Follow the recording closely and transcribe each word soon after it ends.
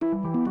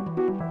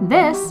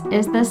This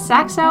is the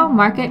Saxo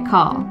Market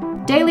Call,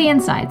 daily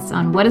insights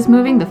on what is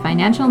moving the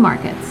financial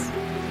markets.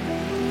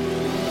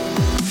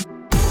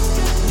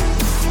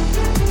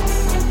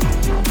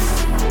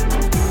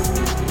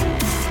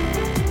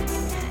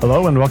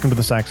 Hello and welcome to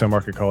the Saxo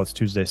Market Call. It's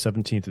Tuesday,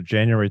 17th of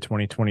January,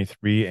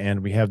 2023,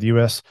 and we have the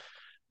U.S.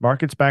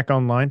 markets back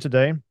online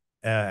today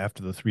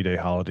after the three-day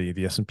holiday.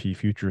 The S&P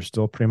future is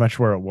still pretty much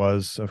where it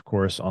was, of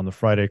course, on the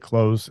Friday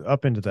close,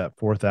 up into that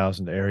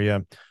 4,000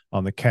 area.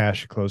 On the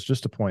cash, it closed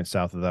just a point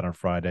south of that on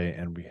Friday,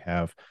 and we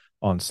have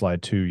on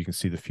slide 2, you can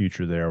see the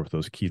future there with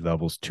those key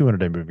levels,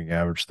 200-day moving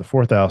average, the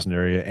 4,000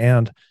 area,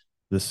 and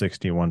the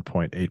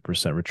 61.8%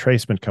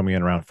 retracement coming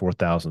in around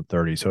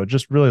 4,030. So it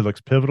just really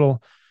looks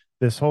pivotal.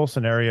 This whole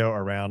scenario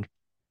around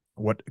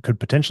what could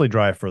potentially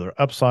drive further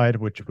upside,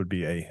 which would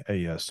be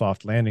a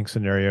soft landing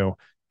scenario,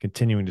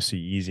 continuing to see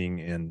easing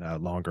in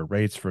longer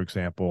rates, for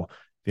example,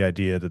 the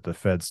idea that the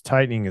Fed's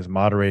tightening is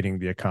moderating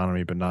the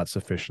economy, but not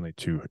sufficiently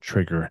to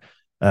trigger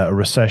a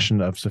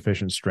recession of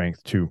sufficient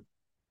strength to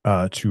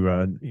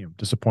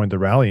disappoint the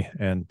rally.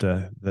 And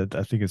that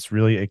I think it's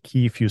really a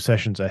key few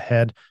sessions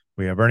ahead.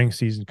 We have earnings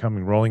season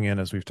rolling in,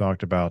 as we've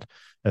talked about,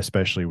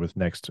 especially with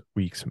next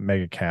week's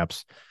mega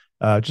caps.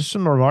 Just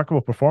some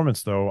remarkable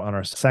performance, though, on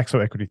our Saxo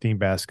equity theme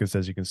baskets,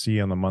 as you can see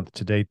on the month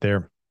to date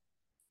there.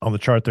 On the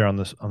chart there on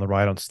the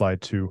right on slide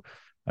 2,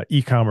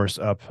 e-commerce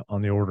up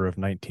on the order of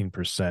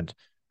 19%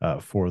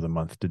 for the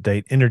month to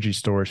date. Energy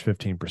storage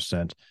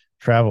 15%,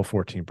 travel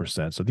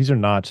 14%. So these are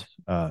not,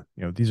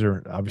 these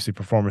are obviously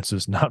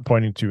performances not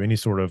pointing to any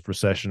sort of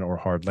recession or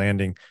hard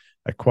landing.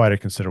 Quite a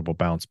considerable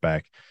bounce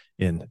back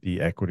in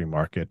the equity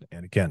market,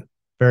 and again,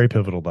 very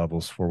pivotal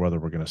levels for whether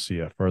we're going to see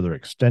a further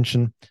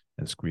extension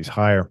and squeeze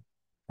higher,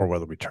 or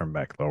whether we turn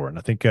back lower. And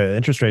I think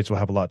interest rates will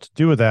have a lot to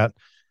do with that.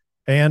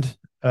 And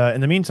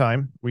in the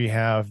meantime, we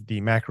have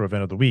the macro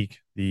event of the week,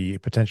 the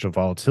potential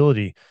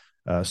volatility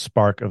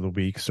spark of the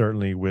week,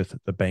 certainly with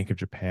the Bank of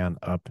Japan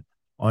up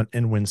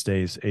in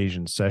Wednesday's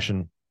Asian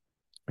session.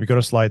 We go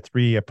to slide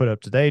 3, I put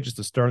up today just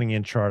the sterling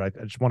yen chart. I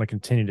just want to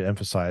continue to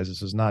emphasize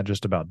this is not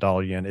just about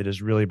dollar yen. It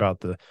is really about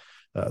the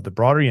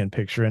broader yen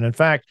picture. And in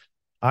fact,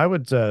 I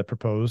would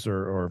propose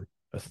or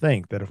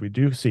think that if we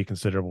do see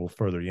considerable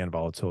further yen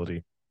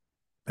volatility,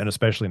 and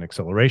especially an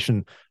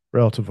acceleration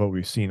relative to what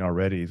we've seen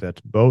already,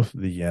 that both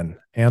the yen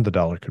and the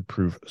dollar could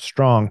prove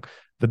strong.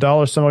 The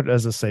dollar somewhat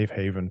as a safe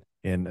haven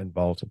in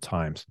volatile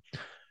times.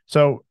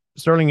 So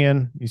sterling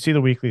yen, you see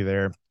the weekly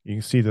there. You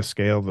can see the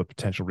scale of the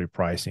potential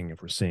repricing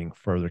if we're seeing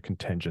further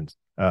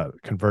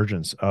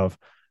convergence of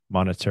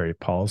monetary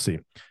policy.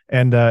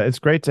 And it's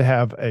great to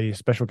have a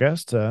special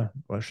guest. Well,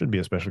 it should be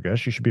a special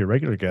guest. You should be a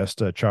regular guest,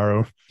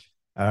 Charo,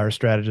 our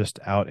strategist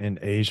out in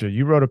Asia.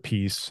 You wrote a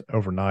piece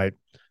overnight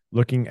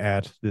looking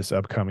at this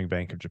upcoming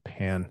Bank of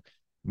Japan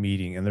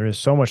meeting, and there is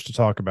so much to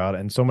talk about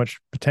and so much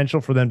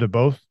potential for them to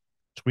both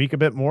tweak a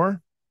bit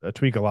more,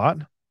 tweak a lot,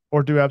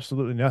 or do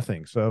absolutely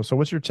nothing. So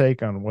what's your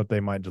take on what they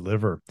might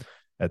deliver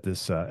at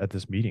this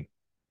meeting?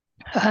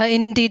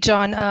 Indeed,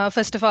 John.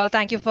 First of all,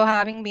 thank you for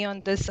having me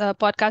on this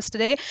podcast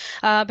today.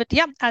 But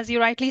yeah, as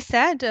you rightly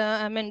said,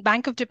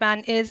 Bank of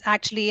Japan is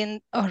actually in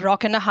a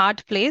rock and a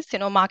hard place.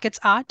 Markets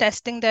are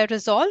testing their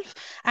resolve,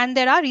 and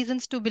there are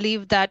reasons to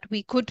believe that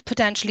we could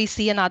potentially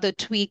see another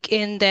tweak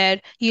in their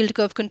yield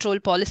curve control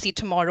policy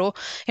tomorrow.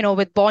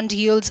 With bond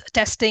yields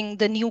testing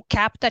the new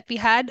cap that we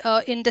had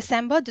in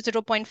December, the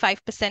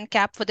 0.5%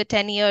 cap for the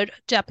 10-year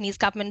Japanese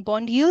government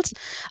bond yields.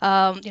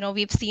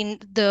 We've seen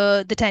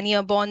the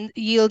 10-year bond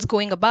yields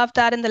going above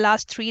that in the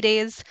last 3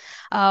 days.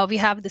 We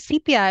have the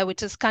CPI,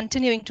 which is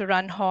continuing to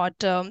run hot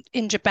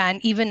in Japan,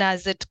 even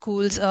as it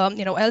cools,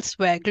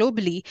 elsewhere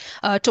globally.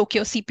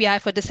 Tokyo CPI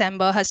for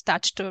December has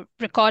touched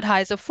record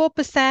highs of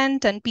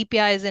 4%, and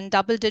PPI is in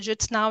double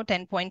digits now,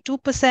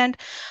 10.2%.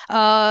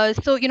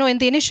 So, in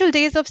the initial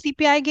days of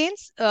CPI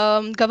gains,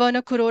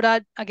 Governor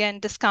Kuroda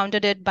again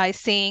discounted it by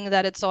saying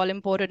that it's all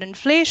imported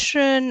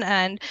inflation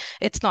and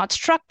it's not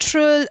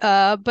structural.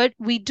 But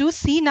we do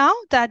see now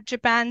that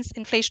Japan's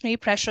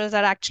inflationary pressures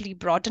are actually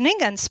broadening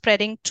and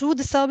spreading to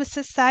the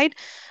services side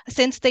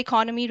since the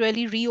economy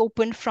really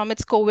reopened from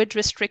its COVID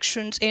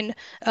restrictions in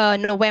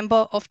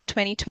November of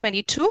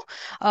 2022.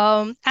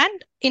 And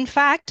in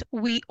fact,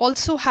 we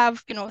also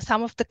have,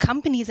 some of the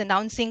companies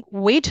announcing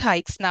wage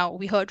hikes now.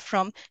 We heard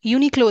from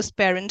Uniqlo's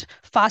parent,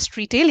 Fast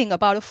Retailing,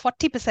 about a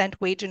 40%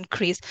 wage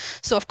increase.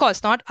 So, of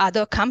course, not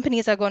other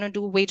companies are going to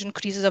do wage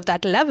increases of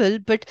that level,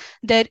 but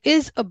there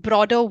is a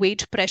broader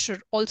wage pressure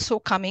also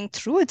coming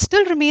through. It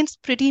still remains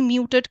pretty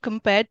muted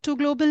compared to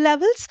global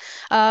levels,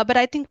 but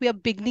I think we are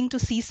beginning to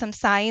see some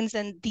signs,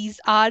 and these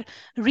are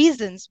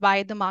reasons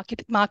why the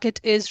market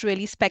is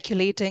really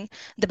speculating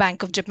the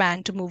Bank of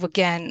Japan to move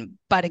again.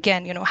 But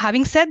again,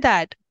 having said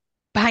that,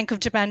 Bank of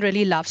Japan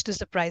really loves to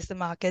surprise the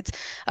markets.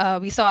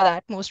 We saw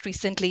that most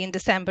recently in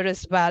December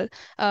as well.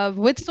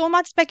 With so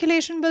much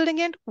speculation building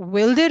in,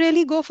 will they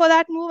really go for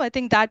that move? I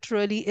think that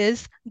really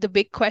is the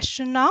big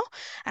question now.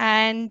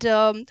 And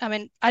I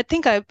mean, I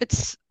think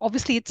it's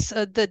obviously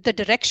the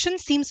direction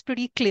seems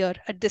pretty clear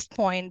at this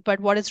point, but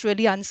what is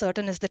really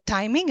uncertain is the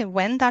timing and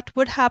when that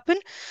would happen.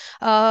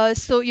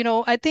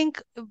 So I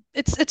think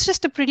it's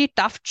just a pretty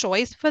tough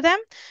choice for them.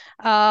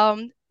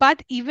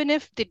 But even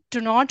if they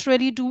do not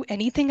really do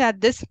anything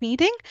at this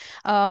meeting,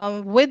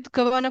 with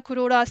Governor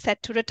Kuroda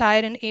set to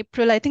retire in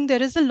April, I think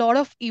there is a lot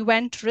of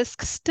event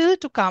risk still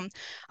to come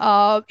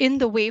in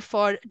the way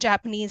for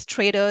Japanese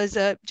traders,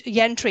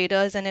 yen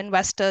traders, and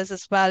investors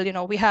as well.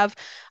 We have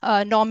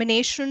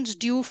nominations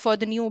due for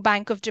the new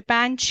Bank of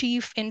Japan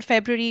chief in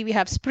February. We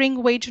have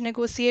spring wage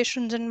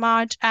negotiations in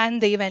March,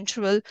 and the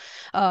eventual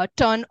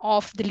turn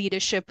of the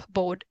leadership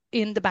board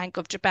in the Bank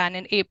of Japan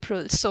in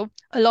April. So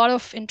a lot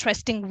of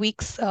interesting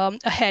weeks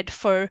ahead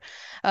for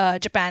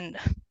Japan.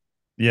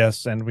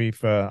 Yes, and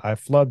I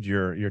flubbed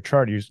your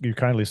chart. You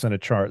kindly sent a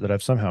chart that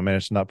I've somehow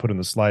managed to not put in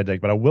the slide deck,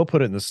 but I will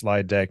put it in the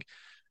slide deck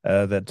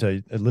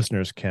that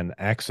listeners can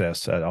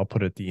access. I'll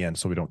put it at the end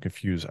so we don't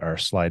confuse our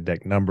slide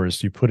deck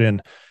numbers. You put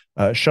in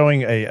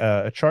showing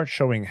a chart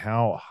showing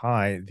how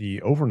high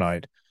the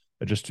overnight,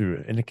 just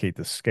to indicate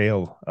the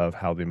scale of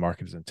how the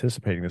market is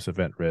anticipating this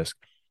event risk.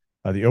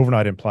 The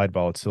overnight implied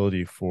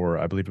volatility for,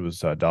 I believe it was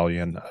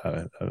Dalian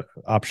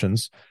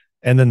options,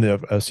 and then the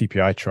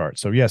CPI chart.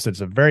 So yes,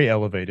 it's a very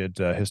elevated,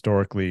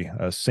 historically,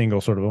 a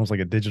single sort of almost like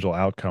a digital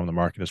outcome the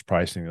market is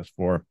pricing this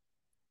for.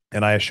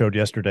 And I showed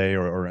yesterday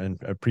or in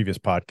a previous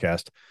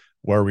podcast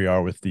where we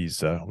are with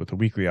these with the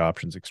weekly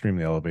options,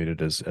 extremely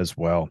elevated as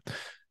well.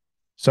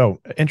 So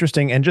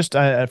interesting. And just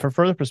for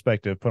further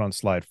perspective, put on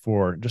slide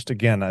 4, just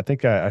again, I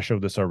think I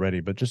showed this already,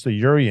 but just the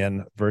euro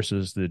yen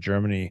versus the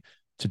Germany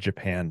to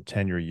Japan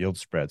 10-year yield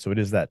spread. So it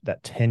is that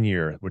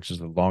 10-year, which is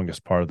the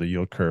longest part of the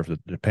yield curve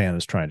that Japan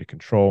is trying to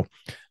control.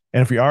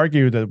 And if we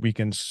argue that we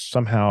can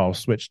somehow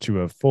switch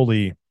to a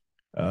fully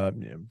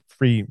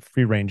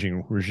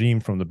free-ranging regime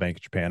from the Bank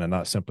of Japan and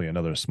not simply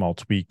another small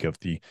tweak of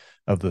the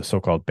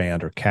so-called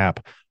band or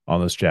cap on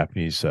those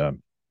Japanese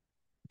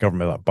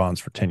government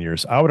bonds for 10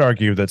 years, I would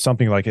argue that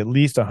something like at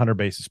least 100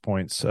 basis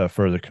points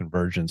further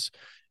convergence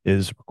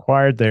is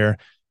required there.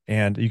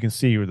 And you can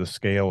see the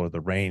scale or the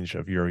range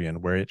of euro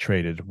yen where it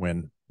traded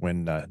when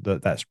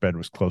that spread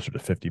was closer to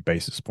 50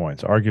 basis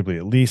points, arguably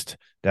at least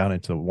down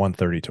into the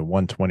 130 to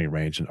 120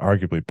 range, and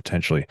arguably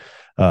potentially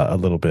a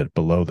little bit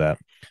below that.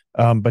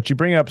 But you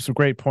bring up some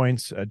great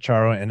points,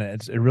 Charo, and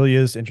it really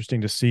is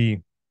interesting to see,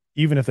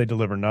 even if they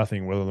deliver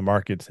nothing, whether the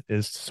market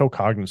is so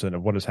cognizant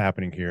of what is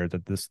happening here,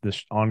 that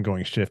this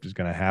ongoing shift is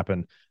going to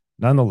happen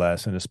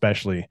nonetheless, and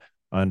especially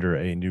under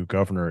a new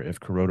governor if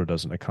Kuroda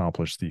doesn't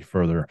accomplish the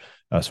further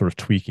sort of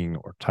tweaking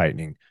or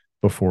tightening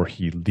before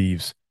he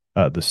leaves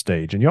the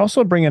stage. And you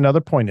also bring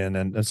another point in,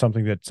 and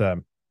something that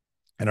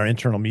in our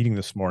internal meeting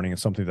this morning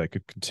is something that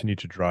could continue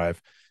to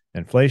drive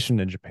inflation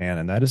in Japan,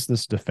 and that is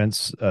this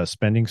defense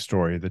spending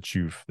story that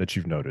you've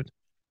noted.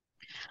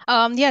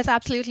 Yes,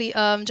 absolutely.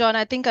 John,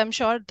 I'm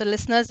sure the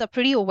listeners are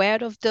pretty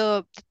aware of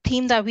the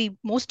theme that we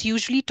most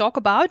usually talk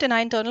about in our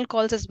internal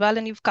calls as well.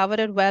 And you've covered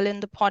it well in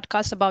the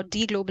podcast about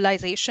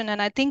deglobalization.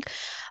 And I think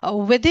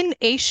within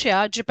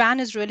Asia, Japan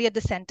is really at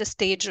the center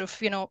stage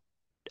of,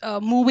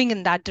 moving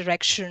in that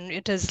direction.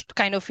 It is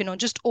kind of,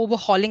 just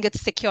overhauling its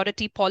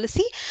security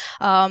policy,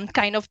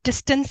 kind of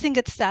distancing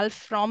itself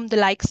from the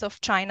likes of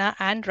China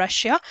and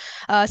Russia.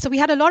 So we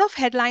had a lot of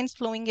headlines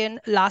flowing in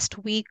last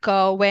week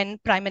when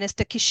Prime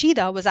Minister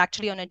Kishida was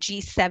actually on a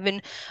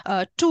G7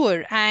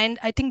 tour. And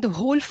I think the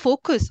whole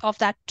focus of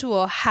that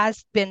tour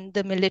has been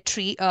the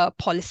military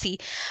policy,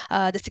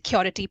 the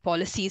security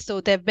policy. So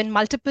there have been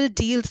multiple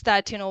deals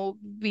that,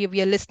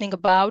 we are listening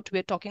about.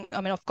 We're talking,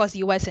 of course,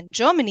 US and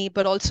Germany,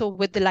 but also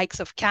with the likes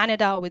of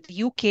Canada, with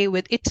UK,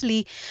 with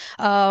Italy.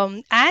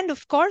 And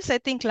of course, I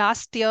think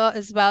last year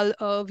as well,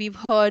 we've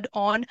heard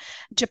on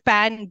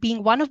Japan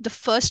being one of the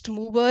first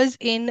movers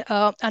in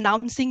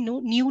announcing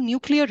new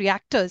nuclear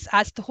reactors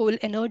as the whole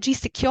energy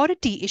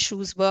security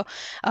issues were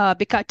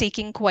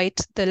taking quite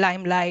the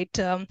limelight.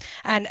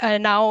 And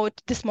now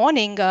this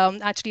morning,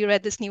 actually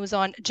read this news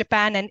on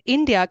Japan and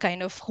India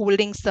kind of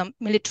holding some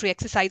military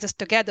exercises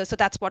together. So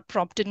that's what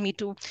prompted me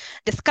to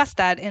discuss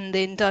that in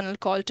the internal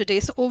call today.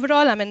 So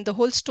overall, the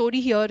whole story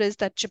here is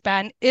that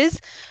Japan is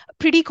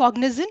pretty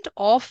cognizant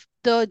of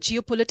the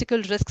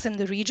geopolitical risks in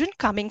the region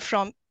coming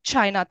from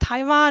China,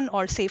 Taiwan,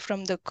 or say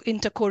from the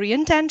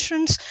inter-Korean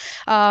tensions.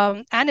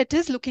 And it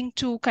is looking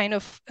to kind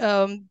of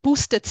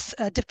boost its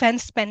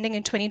defense spending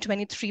in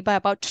 2023 by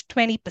about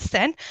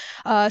 20%.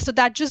 So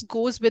that just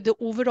goes with the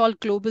overall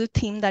global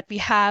theme that we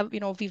have.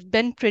 We've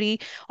been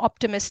pretty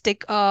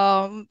optimistic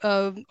on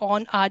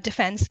our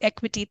defense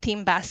equity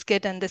theme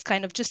basket, and this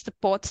kind of just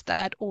supports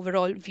that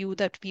overall view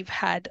that we've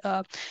had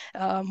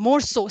more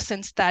so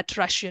since that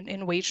Russian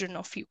invasion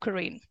of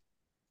Ukraine.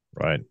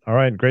 Right. All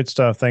right. Great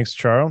stuff. Thanks,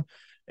 Charo.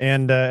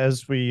 And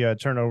as we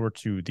turn over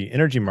to the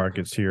energy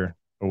markets here,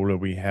 Ola,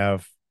 we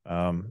have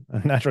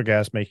Natural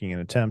gas making an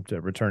attempt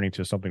at returning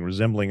to something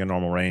resembling a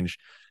normal range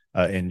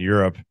in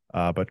Europe.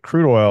 But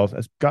crude oil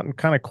has gotten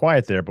kind of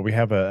quiet there, but we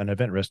have an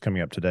event risk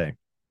coming up today.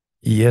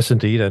 Yes,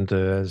 indeed. And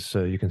as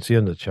you can see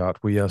on the chart,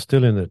 we are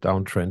still in a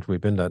downtrend.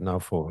 We've been that now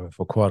for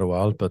quite a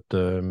while, but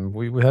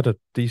we had a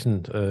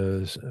decent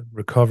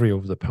recovery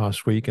over the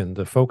past week, and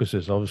the focus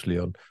is obviously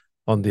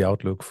on the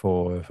outlook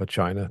for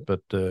China.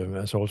 But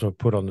as also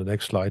put on the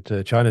next slide,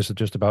 China is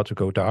just about to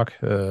go dark,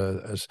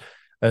 as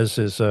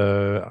is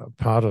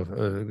part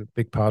of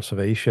big parts of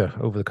Asia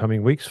over the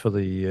coming weeks for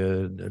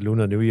the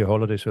Lunar New Year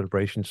holiday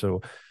celebration.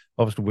 So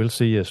obviously we'll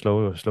see a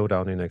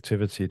slowdown in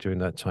activity during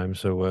that time.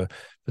 So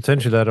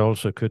potentially that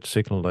also could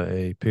signal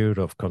a period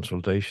of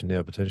consolidation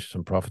there, potentially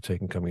some profit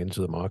taking coming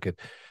into the market.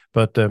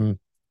 But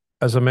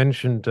as you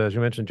mentioned,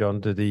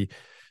 John,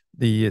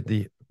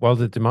 while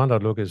the demand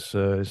outlook is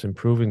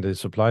improving, the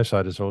supply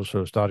side is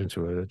also starting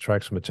to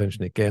attract some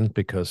attention again,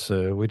 because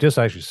we just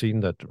actually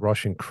seen that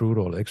Russian crude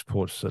oil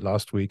exports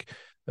last week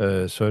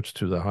surged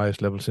to the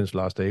highest level since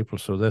last April.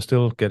 So they're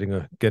still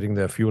getting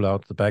their fuel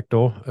out the back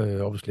door,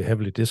 obviously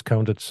heavily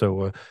discounted.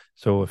 So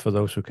for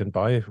those who can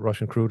buy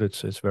Russian crude,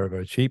 it's very,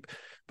 very cheap.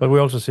 But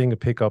we're also seeing a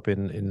pickup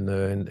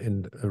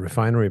in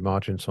refinery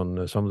margins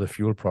on some of the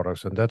fuel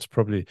products, and that's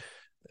probably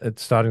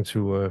starting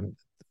to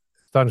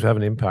have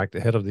an impact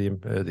ahead of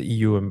the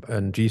EU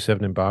and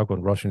G7 embargo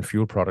on Russian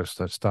fuel products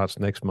that starts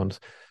next month.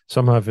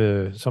 Some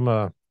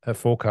have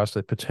forecast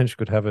that potentially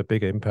could have a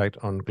bigger impact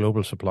on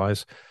global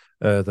supplies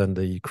than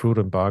the crude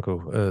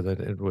embargo that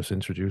it was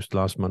introduced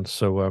last month.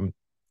 So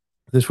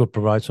this will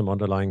provide some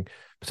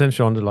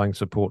potential underlying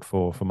support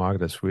for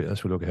market as we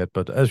look ahead.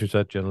 But as you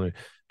said, generally,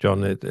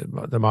 John,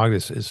 the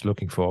market is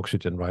looking for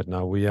oxygen right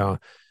now. We are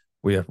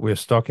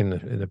stuck in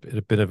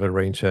a bit of a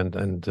range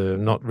and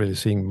not really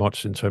seeing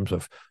much in terms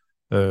of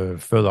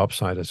further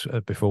upside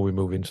before we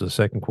move into the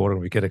second quarter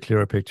and we get a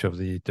clearer picture of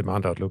the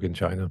demand outlook in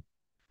China.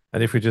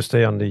 And if we just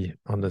stay on the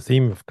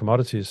theme of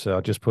commodities, I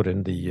just put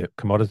in the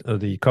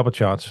copper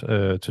chart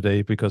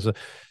today, because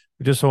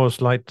we just saw a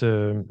slight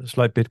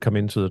bit come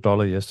into the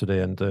dollar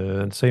yesterday, and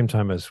at the same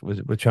time as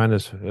with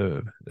China's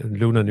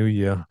Lunar New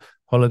Year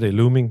holiday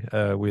looming,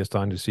 we are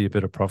starting to see a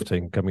bit of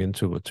profiting coming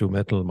into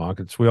metal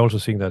markets. We're also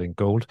seeing that in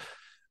gold.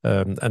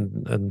 And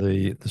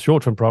the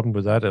short-term problem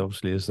with that,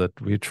 obviously, is that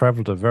we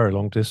traveled a very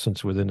long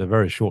distance within a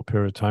very short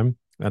period of time,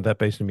 and that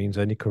basically means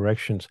any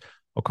corrections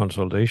or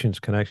consolidations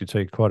can actually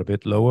take quite a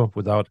bit lower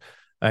without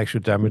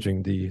actually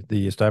damaging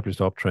the established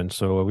uptrend.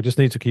 So we just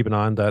need to keep an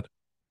eye on that.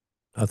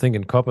 I think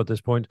in copper at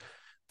this point,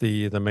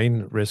 the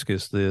main risk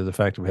is the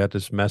fact that we had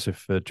this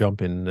massive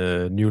jump in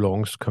new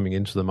longs coming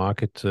into the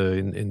market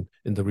in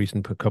the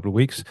recent couple of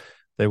weeks.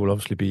 They will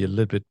obviously be a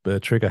little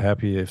bit trigger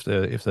happy if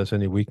there's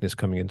any weakness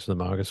coming into the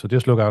market. So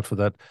just look out for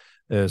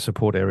that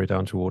support area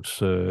down towards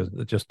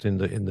just in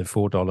the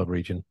 $4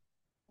 region.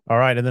 All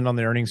right, and then on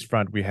the earnings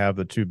front, we have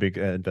the two big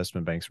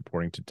investment banks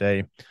reporting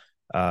today.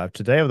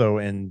 Today, though,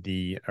 in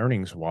the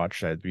earnings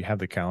watch, we have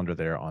the calendar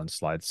there on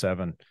slide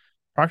 7.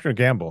 Procter &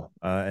 Gamble,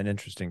 an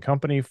interesting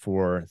company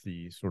for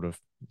the sort of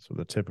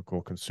the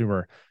typical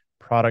consumer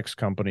products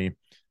company.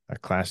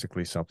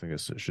 Classically, something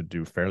that should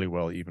do fairly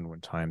well even when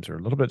times are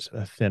a little bit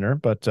thinner,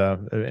 but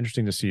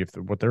interesting to see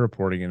what they're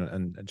reporting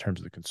in terms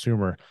of the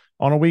consumer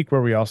on a week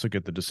where we also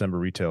get the December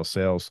retail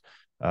sales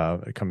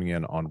coming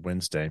in on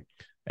Wednesday.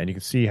 And you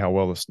can see how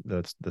well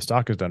the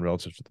stock has done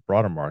relative to the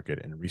broader market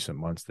in recent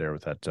months there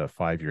with that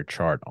 5-year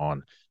chart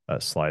on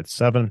slide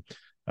 7.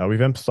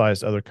 We've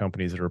emphasized other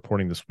companies that are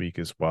reporting this week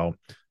as well.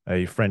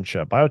 A French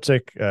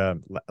biotech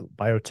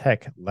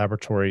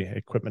laboratory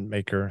equipment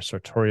maker,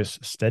 Sartorius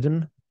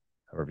Stedim,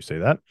 however you say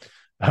that,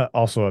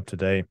 also up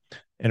today.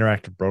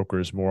 Interactive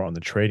Brokers, more on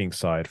the trading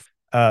side.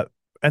 And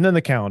then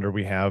the calendar,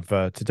 we have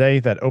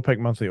today that OPEC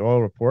monthly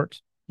oil report.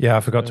 Yeah,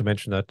 I forgot to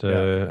mention that.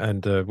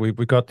 And we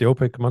got the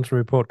OPEC monthly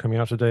report coming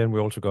out today, and we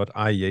also got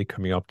IEA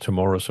coming up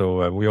tomorrow.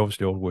 So we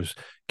obviously always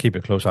keep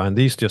a close eye on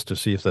these just to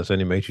see if there's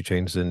any major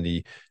changes in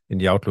the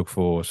outlook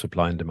for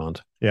supply and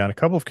demand. Yeah, and a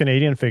couple of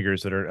Canadian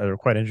figures that are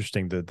quite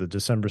interesting. The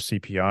December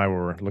CPI,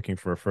 we're looking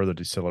for a further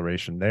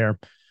deceleration there.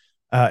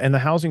 And the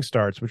housing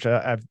starts, which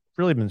I've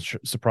really been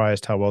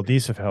surprised how well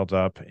these have held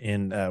up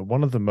in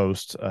one of the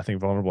most, I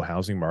think, vulnerable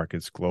housing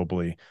markets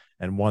globally,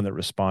 and one that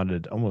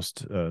responded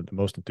almost the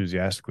most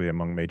enthusiastically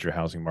among major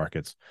housing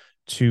markets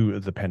to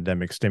the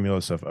pandemic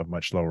stimulus of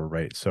much lower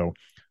rates. So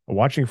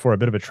watching for a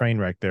bit of a train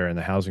wreck there in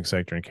the housing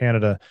sector in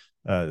Canada,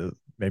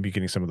 maybe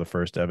getting some of the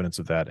first evidence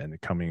of that in the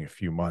coming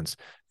few months.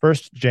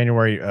 First,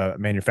 January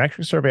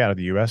manufacturing survey out of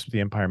the U.S. with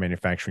the Empire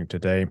Manufacturing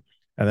today.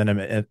 And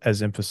then,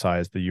 as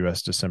emphasized, the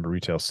U.S. December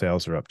retail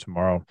sales are up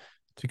tomorrow,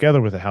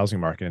 together with the housing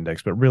market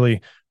index. But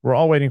really, we're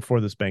all waiting for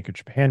this Bank of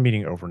Japan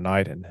meeting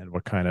overnight and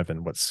what kind of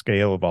and what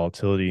scale of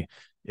volatility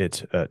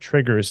it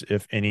triggers,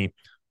 if any,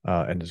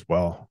 and as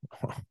well,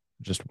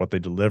 just what they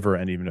deliver.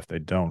 And even if they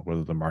don't,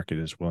 whether the market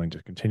is willing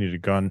to continue to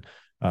gun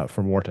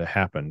for more to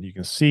happen. You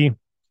can see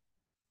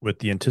with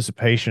the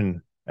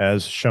anticipation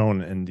as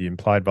shown in the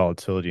implied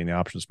volatility in the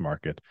options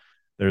market,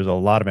 there's a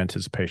lot of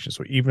anticipation.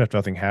 So even if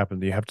nothing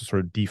happened, you have to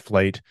sort of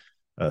deflate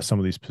some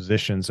of these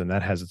positions, and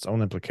that has its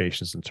own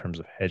implications in terms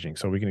of hedging.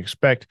 So we can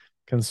expect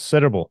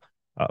considerable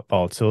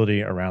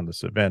volatility around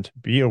this event.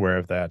 Be aware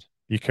of that.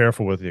 Be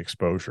careful with the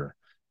exposure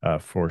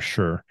for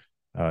sure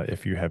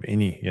if you have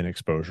any yen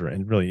exposure,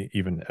 and really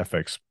even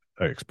FX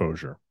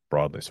exposure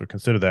broadly. So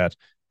consider that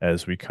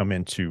as we come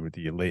into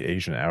the late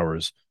Asian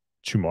hours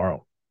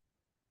tomorrow.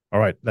 All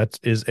right, that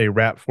is a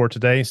wrap for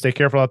today. Stay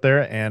careful out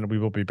there, and we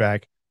will be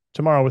back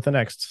tomorrow with the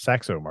next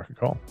Saxo Market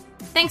Call.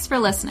 Thanks for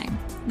listening.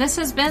 This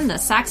has been the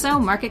Saxo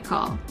Market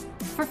Call.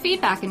 For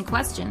feedback and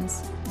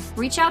questions,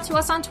 reach out to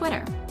us on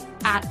Twitter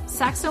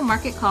 @Saxo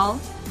Market Call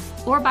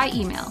or by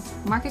email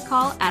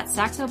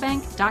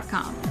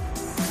marketcall@saxobank.com.